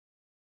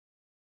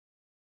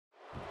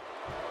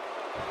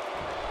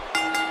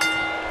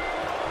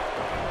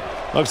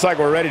Looks like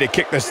we're ready to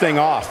kick this thing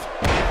off.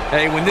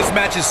 Hey, when this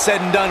match is said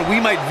and done,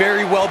 we might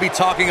very well be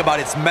talking about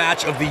its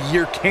match of the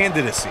year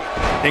candidacy.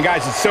 And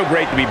guys, it's so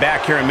great to be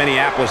back here in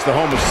Minneapolis, the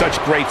home of such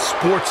great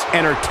sports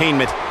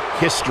entertainment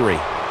history.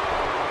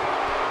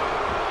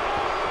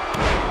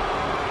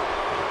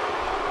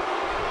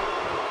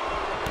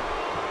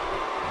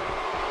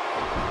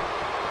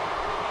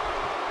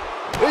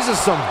 This is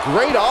some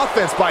great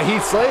offense by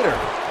Heath Slater.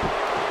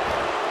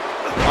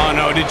 Oh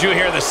no, did you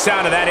hear the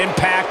sound of that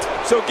impact?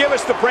 So give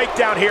us the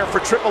breakdown here for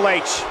Triple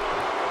H.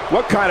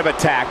 What kind of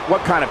attack,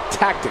 what kind of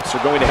tactics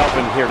are going to help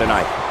him here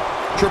tonight?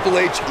 Triple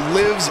H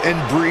lives and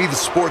breathes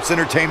sports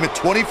entertainment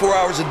 24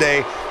 hours a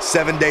day,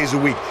 7 days a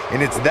week.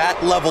 And it's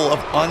that level of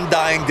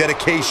undying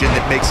dedication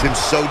that makes him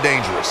so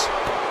dangerous.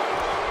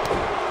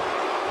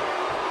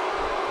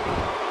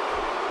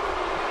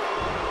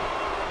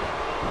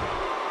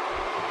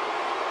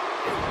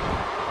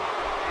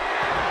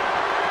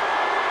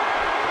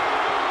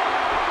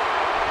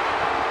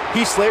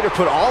 Heath Slater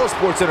put all of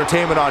sports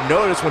entertainment on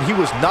notice when he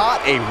was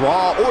not a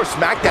Raw or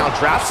SmackDown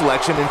draft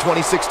selection in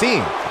 2016.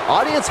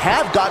 Audience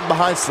have gotten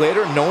behind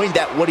Slater knowing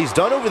that what he's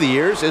done over the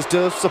years is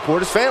to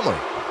support his family.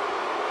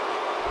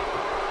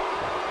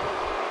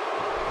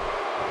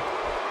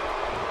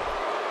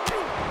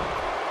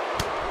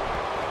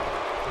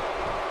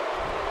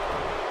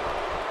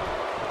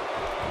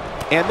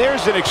 And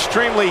there's an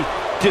extremely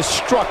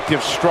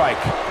destructive strike.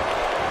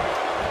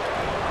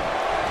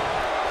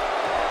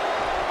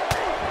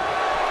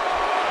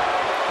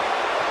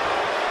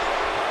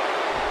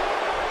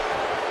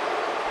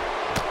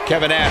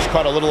 Kevin Nash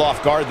caught a little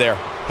off guard there.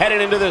 Headed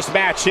into this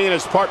match, he and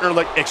his partner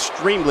look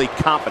extremely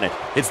confident.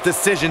 It's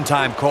decision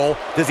time, Cole.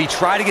 Does he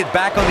try to get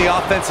back on the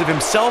offensive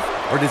himself,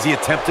 or does he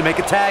attempt to make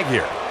a tag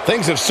here?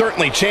 Things have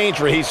certainly changed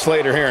for Heath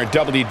Slater here in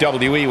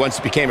WWE once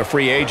he became a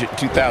free agent in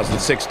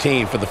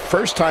 2016. For the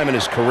first time in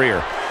his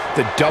career,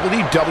 the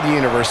WWE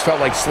Universe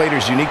felt like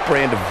Slater's unique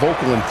brand of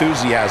vocal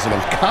enthusiasm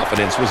and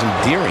confidence was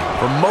endearing.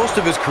 For most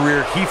of his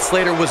career, Heath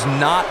Slater was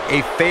not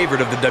a favorite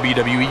of the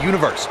WWE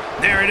Universe.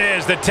 There it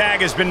is. The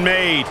tag has been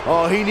made.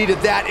 Oh, he needed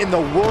that in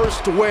the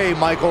worst way,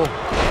 Michael.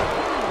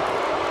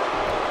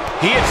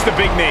 He hits the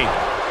big knee.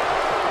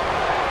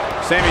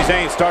 Sami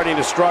Zayn starting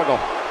to struggle,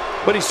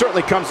 but he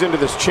certainly comes into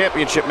this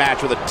championship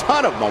match with a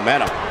ton of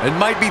momentum. It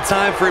might be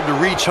time for him to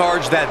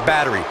recharge that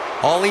battery.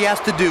 All he has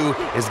to do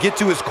is get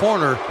to his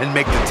corner and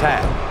make the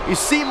tag. You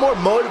seem more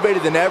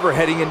motivated than ever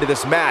heading into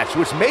this match,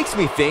 which makes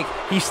me think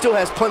he still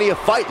has plenty of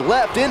fight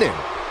left in him.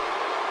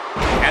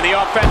 And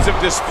the offensive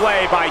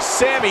display by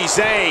Sami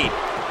Zayn.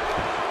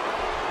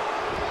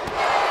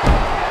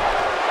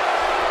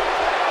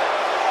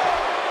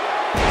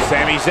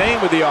 Sami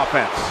Zayn with the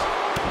offense.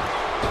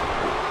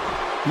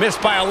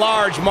 Missed by a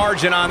large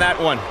margin on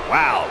that one.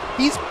 Wow,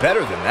 he's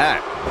better than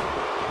that.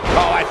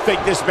 Oh, I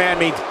think this man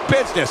means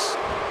business.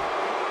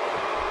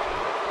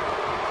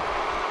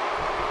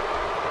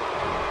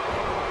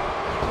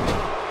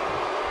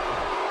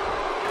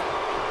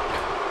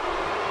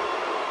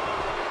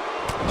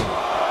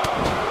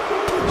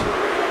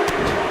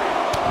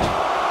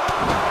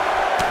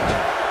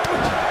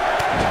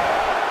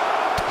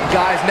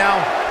 Guys, now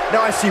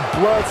I see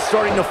blood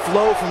starting to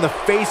flow from the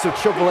face of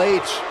Triple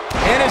H.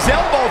 And his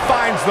elbow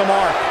finds the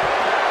mark.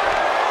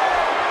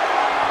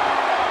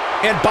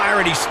 And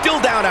Byron, he's still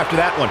down after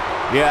that one.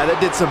 Yeah,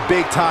 that did some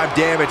big-time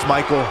damage,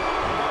 Michael.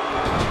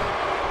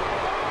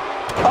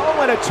 Oh,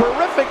 and a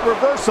terrific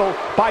reversal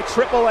by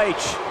Triple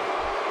H.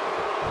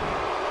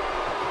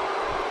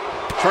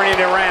 Turning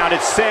it around,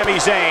 it's Sami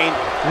Zayn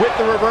with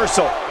the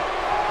reversal.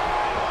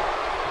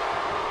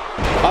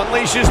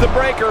 Unleashes the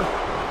breaker.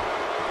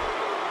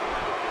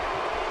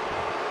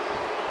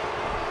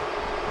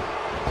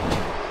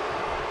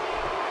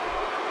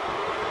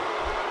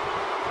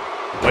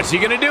 What's he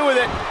gonna do with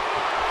it?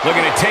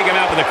 Looking to take him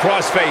out with a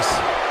crossface.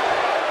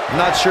 I'm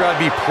not sure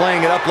I'd be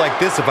playing it up like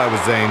this if I was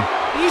Zayn.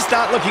 He's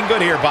not looking good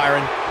here,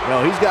 Byron.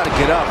 No, he's got to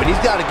get up, and he's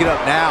got to get up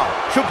now.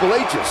 Triple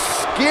H is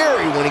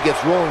scary when he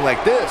gets rolling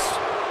like this.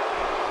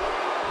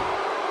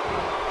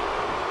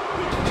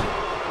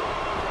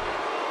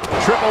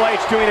 Triple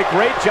H doing a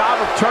great job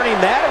of turning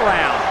that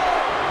around.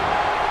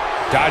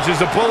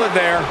 Dodges a bullet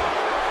there.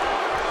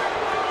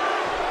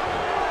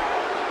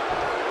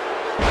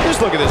 Just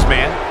look at this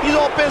man. He's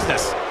all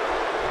business.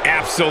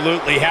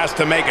 Absolutely has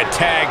to make a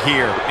tag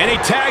here. And he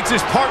tags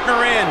his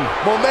partner in.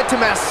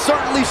 Momentum has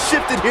certainly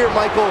shifted here,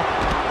 Michael.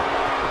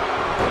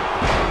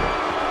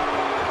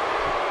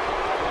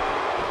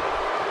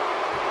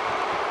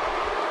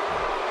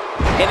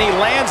 And he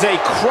lands a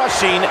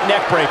crushing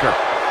neckbreaker.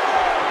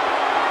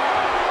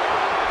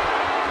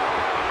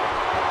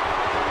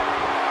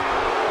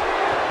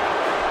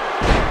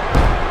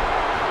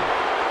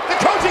 The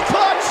coaching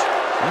clutch!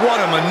 What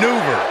a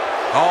maneuver.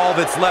 All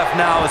that's left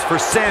now is for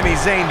Sami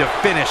Zayn to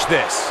finish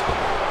this.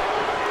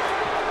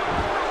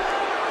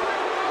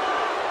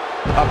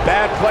 A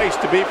bad place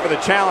to be for the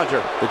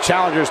challenger. The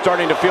challenger is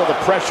starting to feel the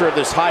pressure of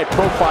this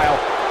high-profile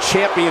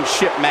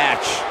championship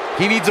match.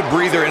 He needs a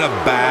breather in a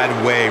bad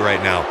way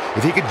right now.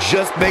 If he could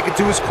just make it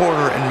to his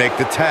corner and make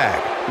the tag.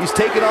 He's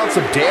taken on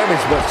some damage,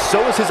 but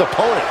so is his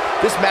opponent.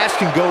 This match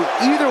can go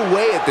either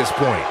way at this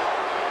point.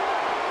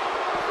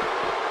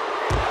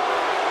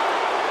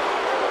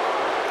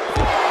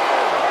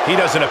 He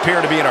doesn't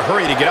appear to be in a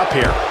hurry to get up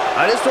here.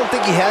 I just don't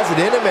think he has it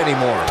in him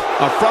anymore.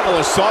 A frontal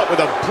assault with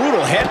a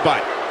brutal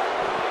headbutt.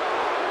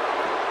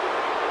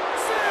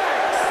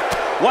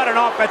 What an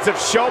offensive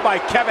show by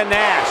Kevin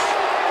Nash.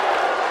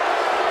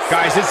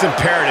 Guys, it's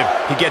imperative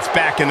he gets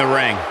back in the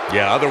ring.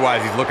 Yeah,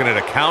 otherwise he's looking at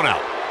a count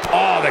out.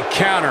 Oh, the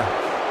counter.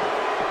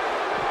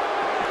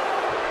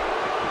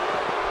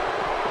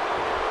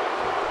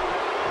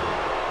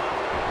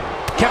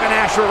 Kevin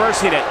Nash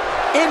reversing it.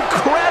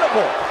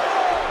 Incredible.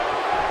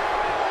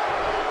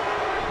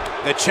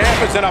 The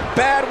champ is in a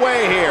bad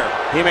way here.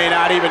 He may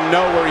not even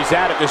know where he's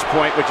at this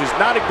point, which is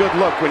not a good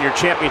look when your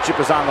championship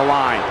is on the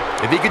line.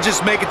 If he could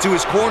just make it to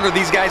his corner,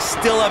 these guys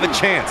still have a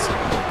chance.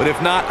 But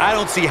if not, I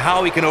don't see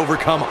how he can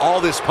overcome all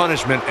this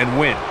punishment and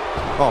win.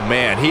 Oh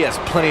man, he has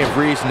plenty of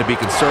reason to be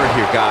concerned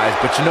here, guys.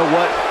 But you know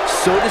what?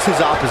 So does his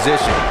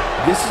opposition.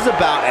 This is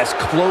about as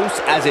close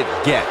as it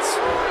gets.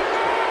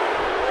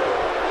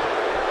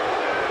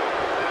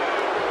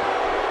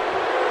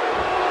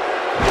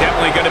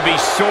 Definitely going to be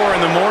sore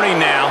in the morning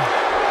now.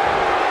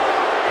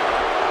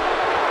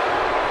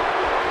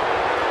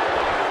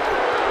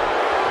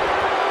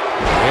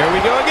 Here we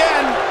go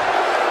again.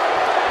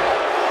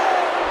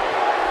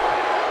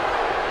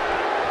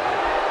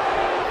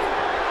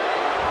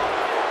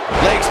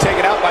 Legs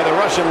taken out by the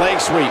Russian leg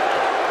sweep.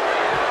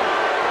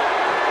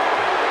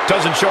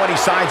 Doesn't show any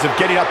signs of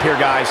getting up here,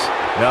 guys.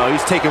 No,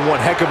 he's taking one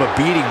heck of a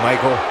beating,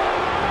 Michael.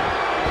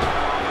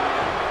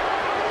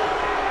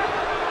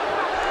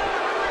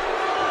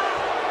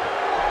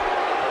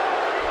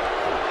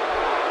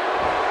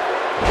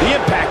 The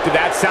impact of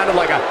that sounded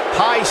like a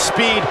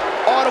high-speed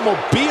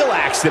automobile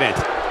accident.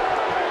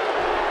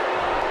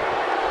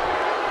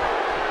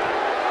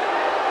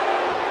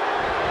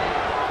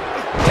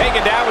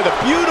 Taken down with a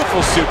beautiful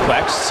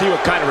suplex. See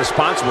what kind of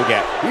response we'll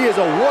get. He is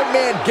a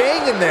one-man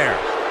gang in there.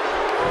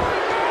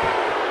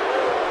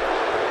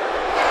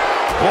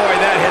 Boy,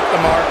 that hit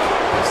the mark.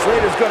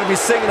 Slater's going to be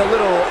singing a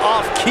little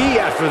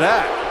off-key after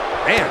that.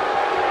 Man.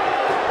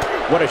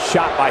 What a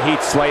shot by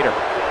Heath Slater.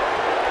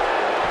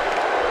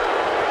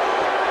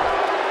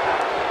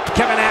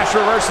 Kevin Nash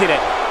reversing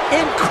it.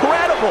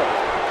 Incredible.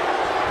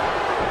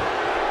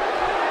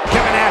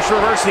 Kevin Nash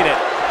reversing it.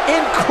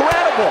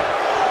 Incredible.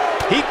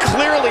 He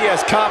clearly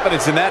has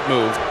confidence in that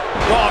move.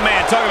 Oh,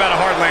 man, talk about a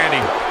hard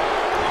landing.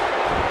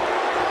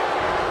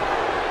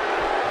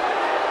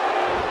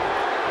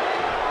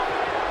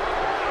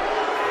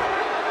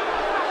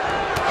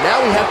 Now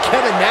we have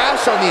Kevin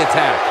Nash on the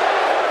attack.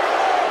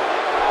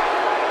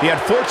 The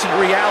unfortunate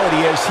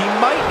reality is he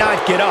might not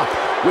get up.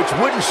 Which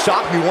wouldn't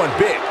shock me one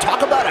bit.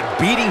 Talk about a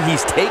beating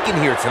he's taken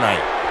here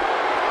tonight.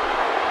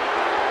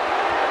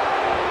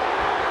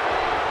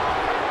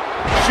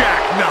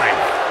 Jackknife.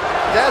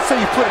 That's how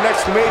you put an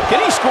exclamation. Can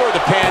he score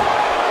the pin?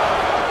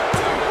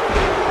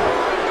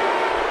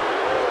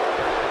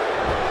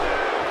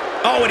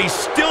 Oh, and he's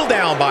still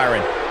down,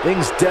 Byron.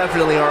 Things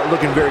definitely aren't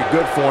looking very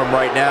good for him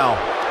right now.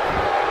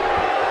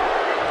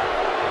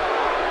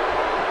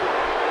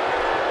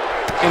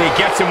 And he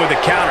gets him with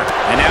a counter.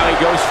 And now he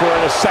goes for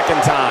it a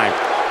second time.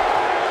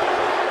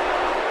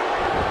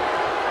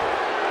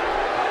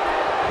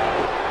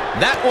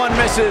 That one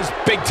misses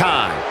big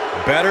time.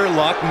 Better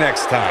luck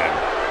next time.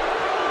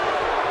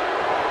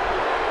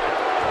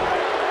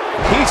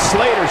 Heath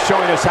Slater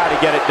showing us how to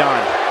get it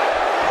done.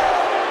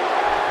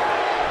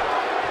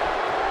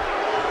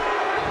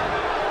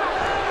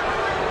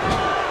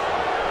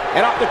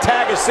 And off the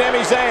tag is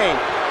Sami Zayn.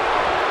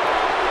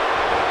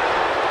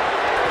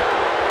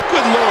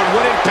 Good Lord,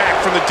 what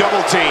impact from the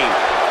double team.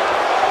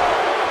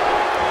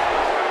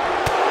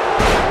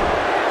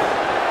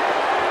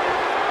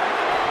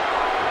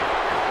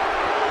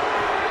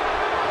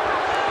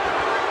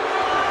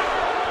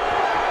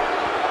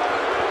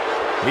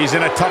 He's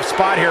in a tough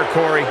spot here,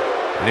 Corey.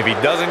 And if he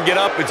doesn't get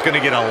up, it's going to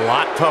get a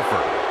lot tougher.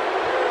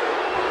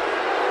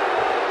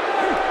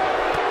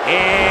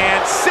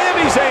 And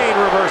Sami Zayn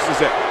reverses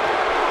it.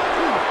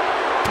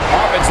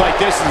 Offense like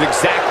this is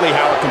exactly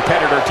how a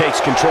competitor takes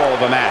control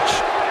of a match.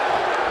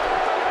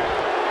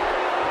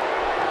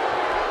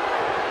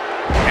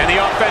 And the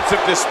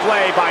offensive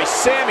display by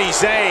Sami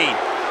Zayn.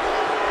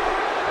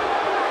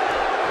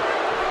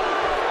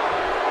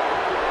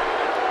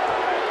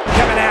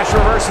 Kevin Nash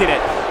reversing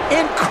it.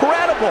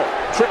 Incredible!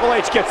 Triple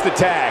H gets the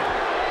tag.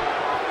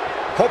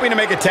 Hoping to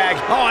make a tag.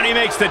 Oh, and he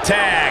makes the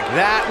tag.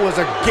 That was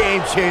a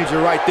game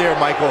changer right there,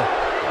 Michael.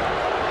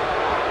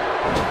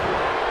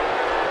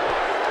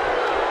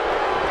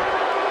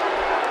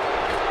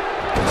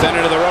 Sent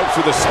into the ropes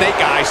with the snake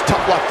eyes.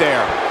 Tough luck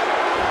there.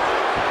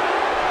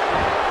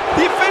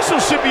 The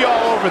officials should be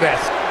all over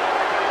this.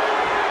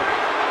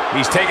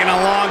 He's taking a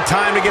long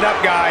time to get up,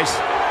 guys.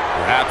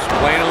 Perhaps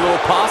playing a little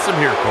possum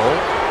here, Cole.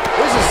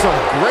 This is some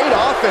great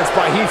offense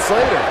by Heath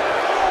Slater.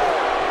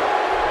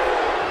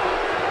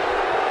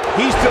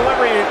 He's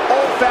delivering an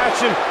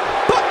old-fashioned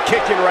butt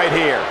kicking right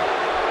here.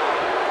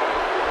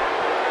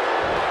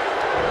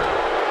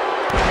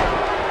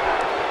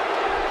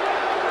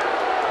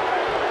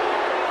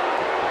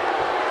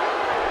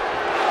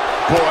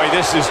 Boy,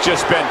 this has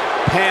just been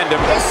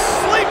pandemonium. The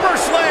sleeper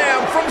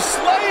slam from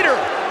Slater.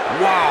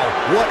 Wow,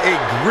 what a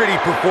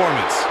gritty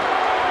performance.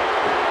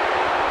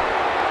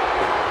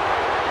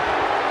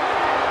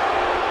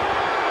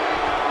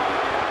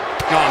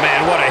 Oh,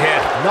 man, what a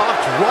hit.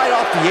 Knocked right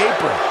off the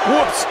apron.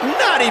 Whoops,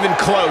 not even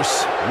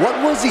close. What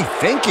was he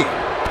thinking?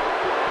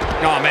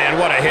 Oh, man,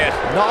 what a hit.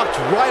 Knocked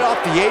right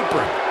off the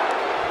apron.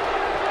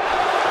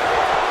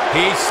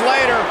 Heath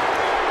Slater.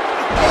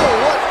 Oh,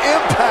 what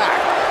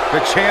impact. The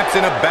champ's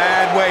in a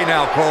bad way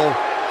now, Cole.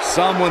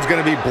 Someone's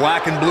going to be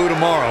black and blue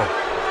tomorrow.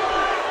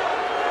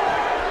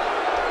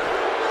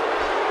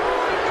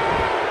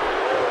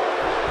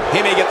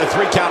 He may get the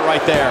 3 count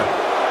right there.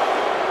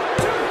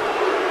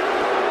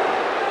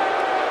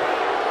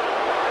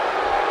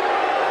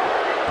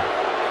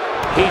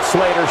 Heath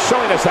Slater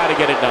showing us how to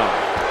get it done.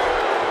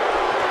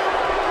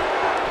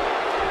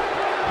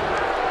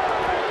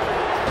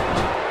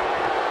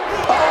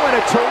 Oh, and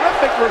a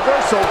terrific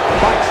reversal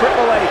by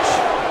Triple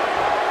H.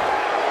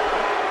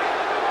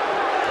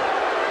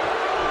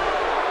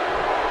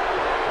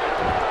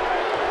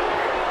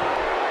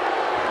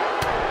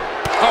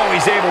 Oh,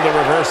 he's able to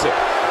reverse it.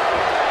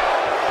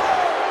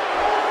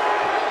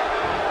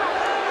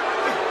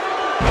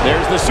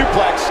 There's the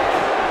suplex.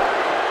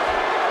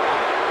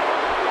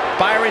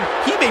 Byron,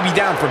 he may be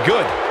down for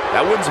good.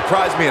 That wouldn't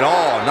surprise me at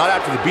all, not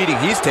after the beating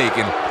he's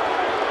taken.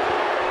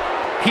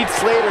 Heath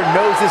Slater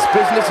knows this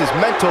business is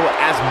mental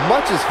as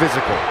much as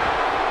physical.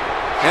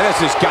 And this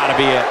has got to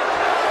be it.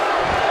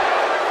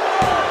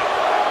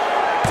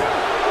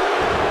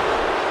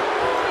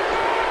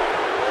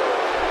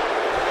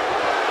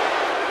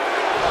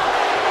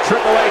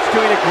 Triple H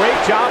doing a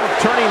great job of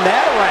turning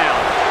that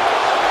around.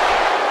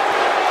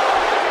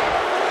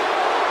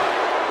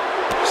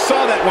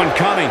 Saw that one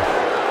coming.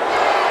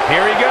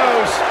 Here he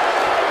goes.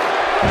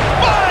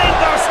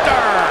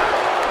 Spinebuster!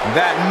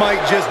 That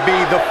might just be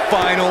the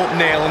final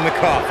nail in the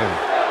coffin.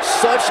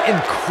 Such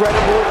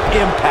incredible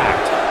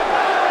impact.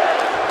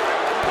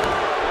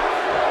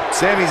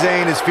 Sami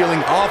Zayn is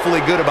feeling awfully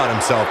good about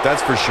himself,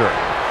 that's for sure.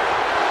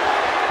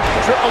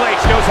 Triple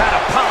H knows how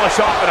to polish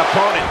off an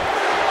opponent.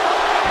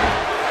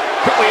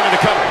 Quickly into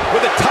the cover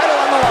with the title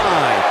on the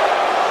line.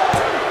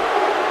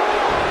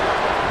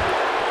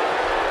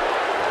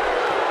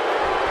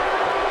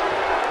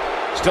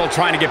 Still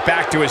trying to get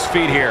back to his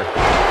feet here.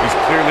 He's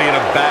clearly in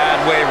a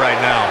bad way right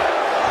now.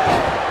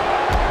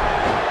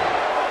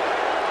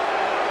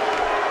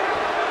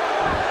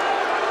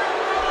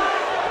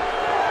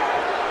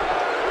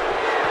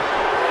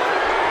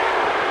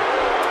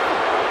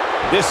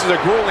 This is a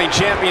grueling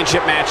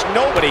championship match.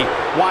 Nobody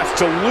wants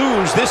to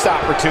lose this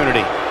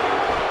opportunity.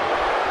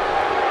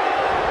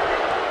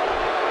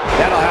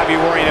 That'll have you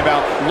worrying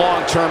about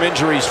long-term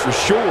injuries for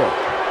sure.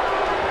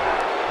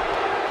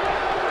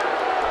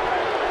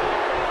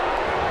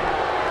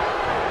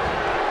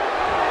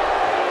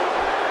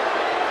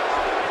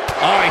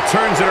 Oh, he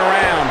turns it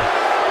around.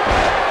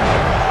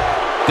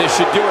 This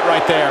should do it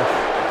right there.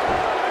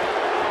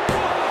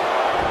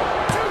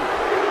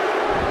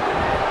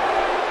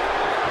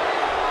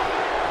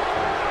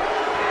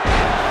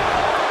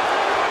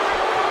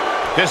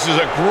 This is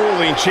a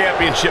grueling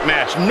championship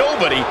match.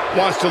 Nobody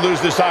wants to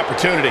lose this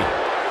opportunity.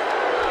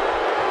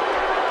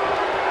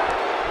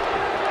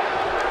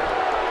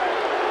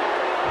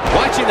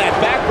 Watching that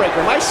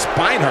backbreaker, my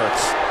spine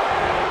hurts.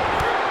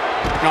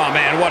 Oh,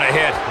 man, what a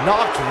hit.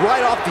 Knocked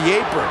right off the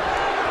apron.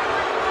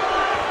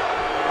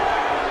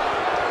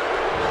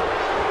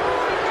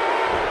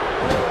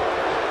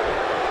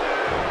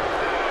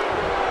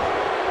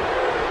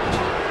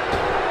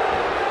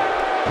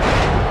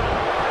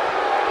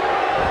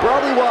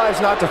 Probably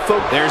wise not to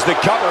focus. There's the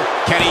cover.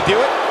 Can he do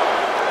it?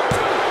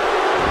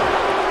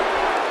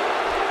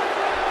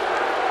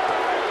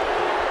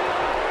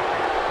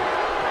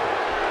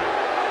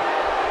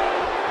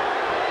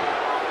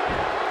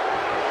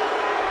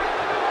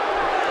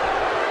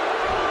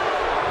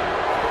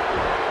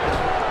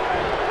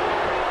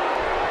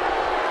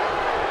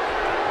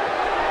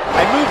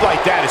 A move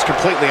like that is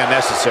completely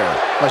unnecessary,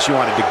 unless you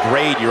want to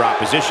degrade your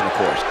opposition, of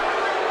course.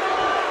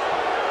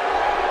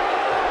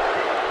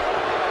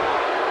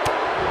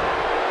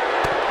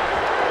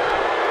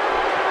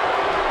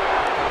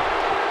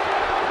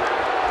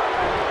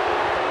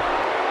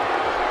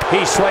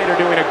 Heath Slater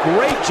doing a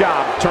great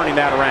job turning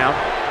that around.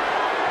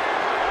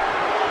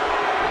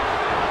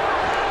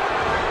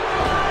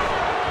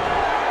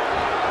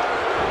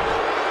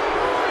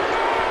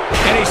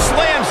 And he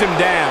slams him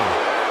down.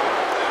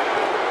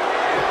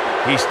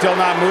 He's still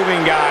not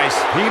moving, guys.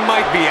 He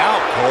might be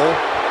out, Cole.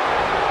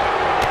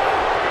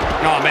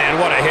 Oh,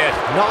 man, what a hit.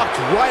 Knocked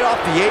right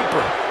off the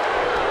apron.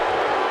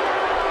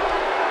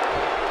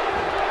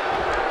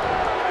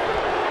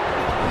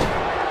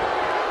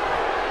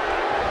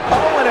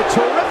 Oh, and a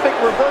terrific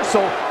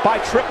reversal by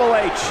Triple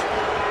H.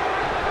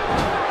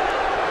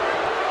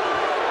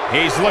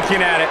 He's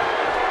looking at it.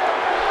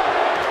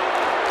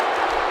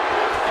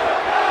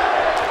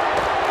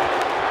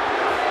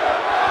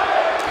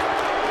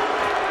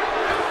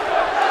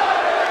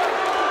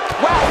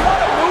 Wow, what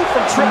a move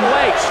from Triple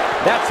H.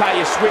 That's how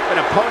you sweep an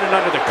opponent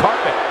under the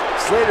carpet.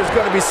 Slater's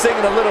going to be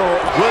singing a little.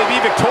 Will he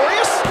be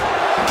victorious?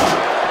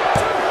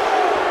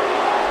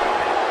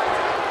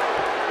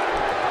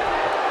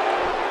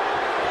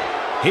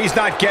 He's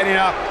not getting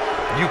up.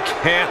 You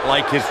can't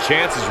like his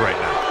chances right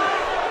now.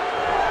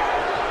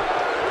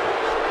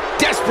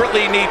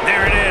 Desperately neat.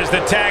 There it is.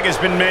 The tag has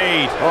been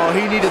made. Oh,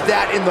 he needed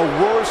that in the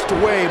worst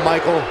way,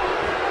 Michael.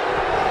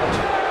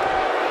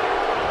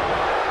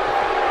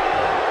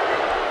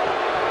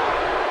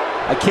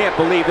 I can't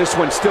believe this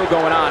one's still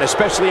going on,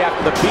 especially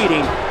after the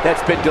beating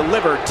that's been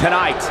delivered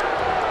tonight.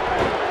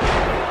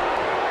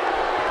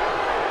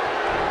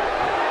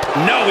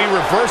 No, he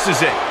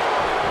reverses it.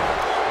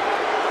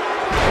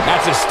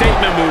 That's a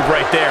statement move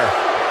right there.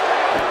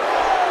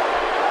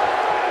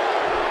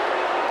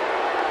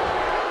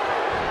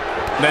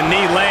 The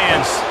knee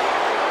lands.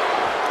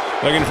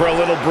 Looking for a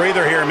little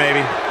breather here,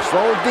 maybe.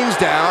 Slowing things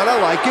down. I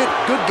like it.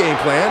 Good game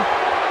plan.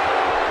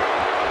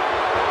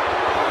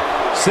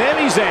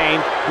 Sami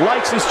Zayn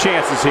likes his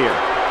chances here.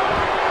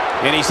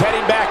 And he's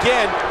heading back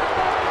in.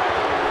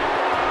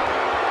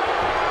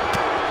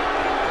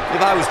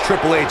 If I was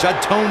Triple H,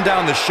 I'd tone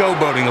down the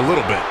showboating a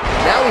little bit.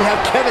 Now we have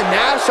Kevin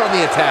Nash on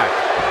the attack.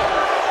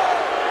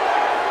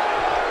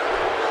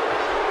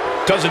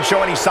 Doesn't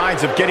show any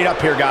signs of getting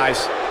up here,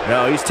 guys.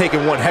 No, he's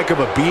taking one heck of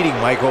a beating,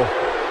 Michael.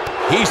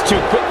 He's too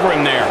quick for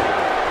him there.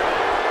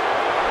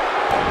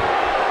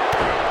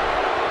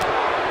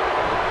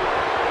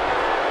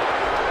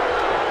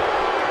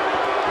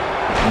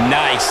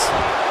 Nice.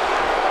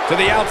 To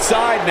the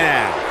outside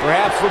now.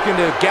 Perhaps looking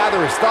to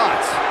gather his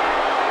thoughts.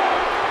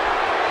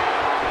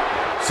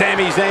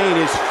 Sami Zayn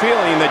is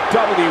feeling the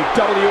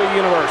WWE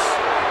Universe.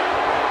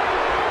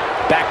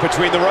 Back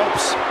between the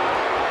ropes.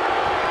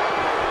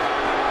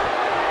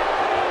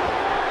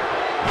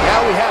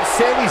 Now we have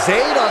Sami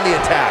Zayn on the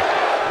attack.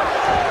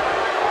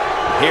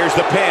 Here's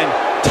the pin.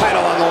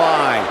 Title on the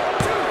line.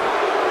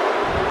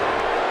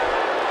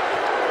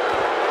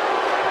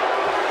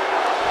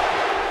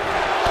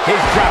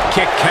 His drop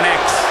kick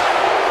connects.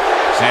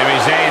 Sami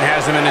Zayn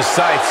has him in his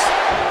sights.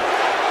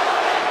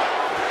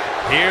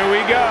 Here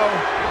we go.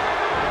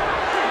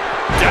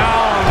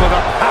 Down with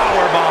a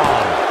power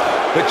bomb.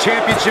 The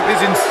championship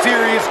is in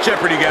serious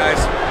jeopardy, guys.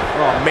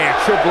 Oh, man,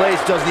 Triple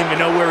H doesn't even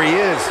know where he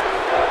is.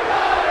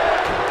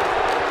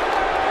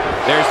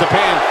 There's the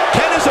pin.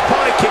 Can his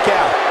opponent kick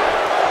out?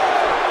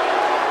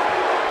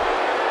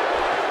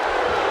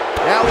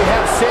 Now we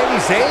have Sami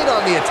Zayn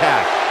on the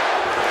attack.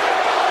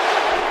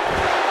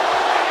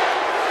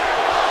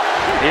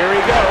 Here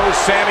he goes,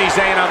 Sami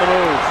Zayn on the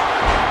move.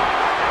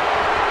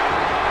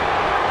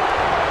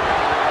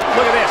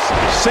 Look at this.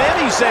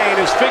 Sami Zayn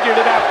has figured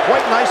it out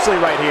quite nicely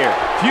right here.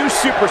 Few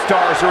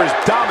superstars are as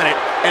dominant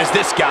as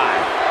this guy.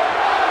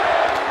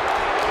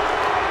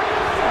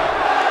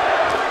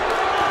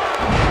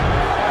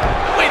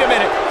 Wait a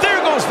minute.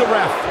 There goes the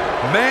ref.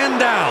 Man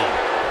down.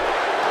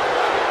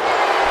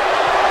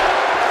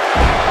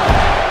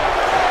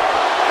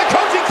 The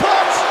coaching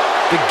clutch.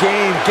 The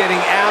game getting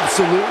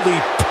absolutely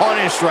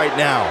punished right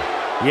now.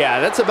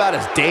 Yeah, that's about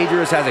as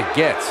dangerous as it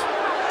gets.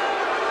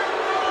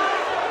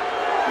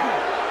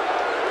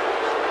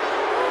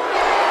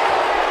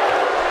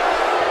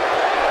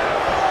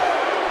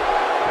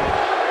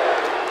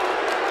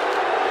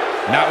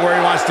 Not where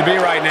he wants to be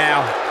right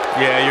now.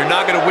 Yeah, you're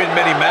not going to win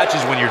many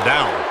matches when you're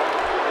down.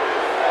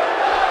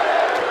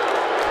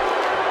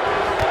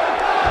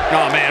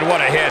 Oh, man, what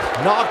a hit.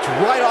 Knocked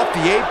right off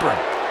the apron.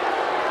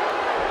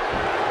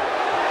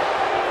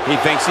 He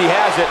thinks he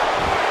has it.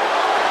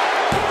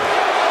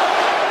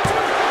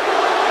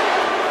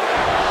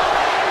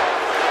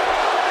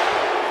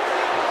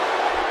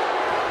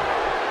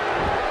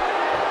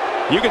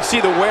 You can see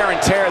the wear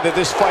and tear that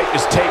this fight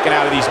has taken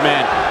out of these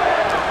men.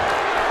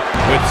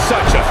 With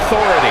such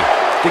authority.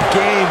 The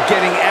game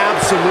getting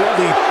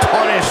absolutely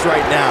punished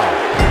right now.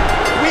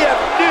 We have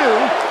new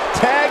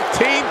tag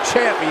team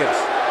champions.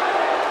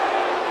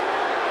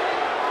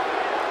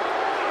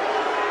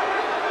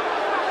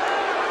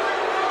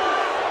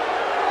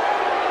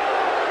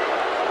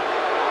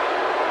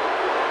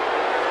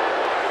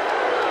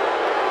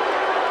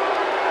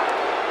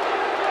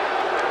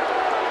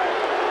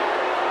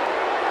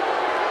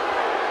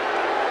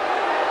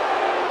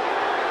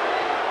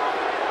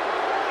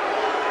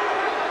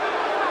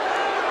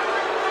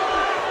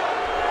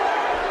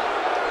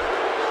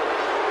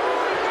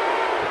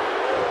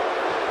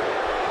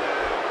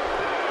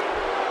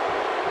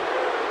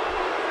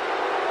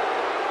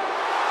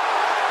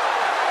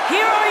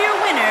 Here are your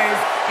winners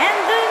and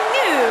the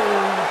new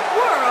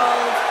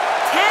World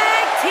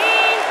Tag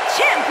Team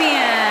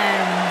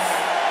Champions,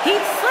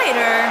 Heath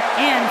Slater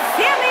and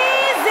Sami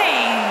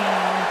Zayn,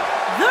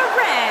 the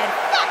Red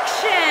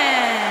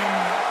Faction.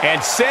 And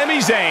Sami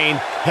Zayn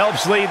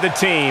helps lead the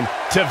team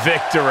to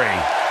victory.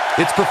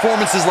 It's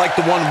performances like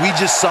the one we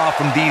just saw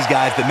from these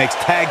guys that makes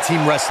tag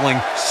team wrestling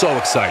so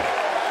exciting.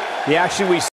 The action we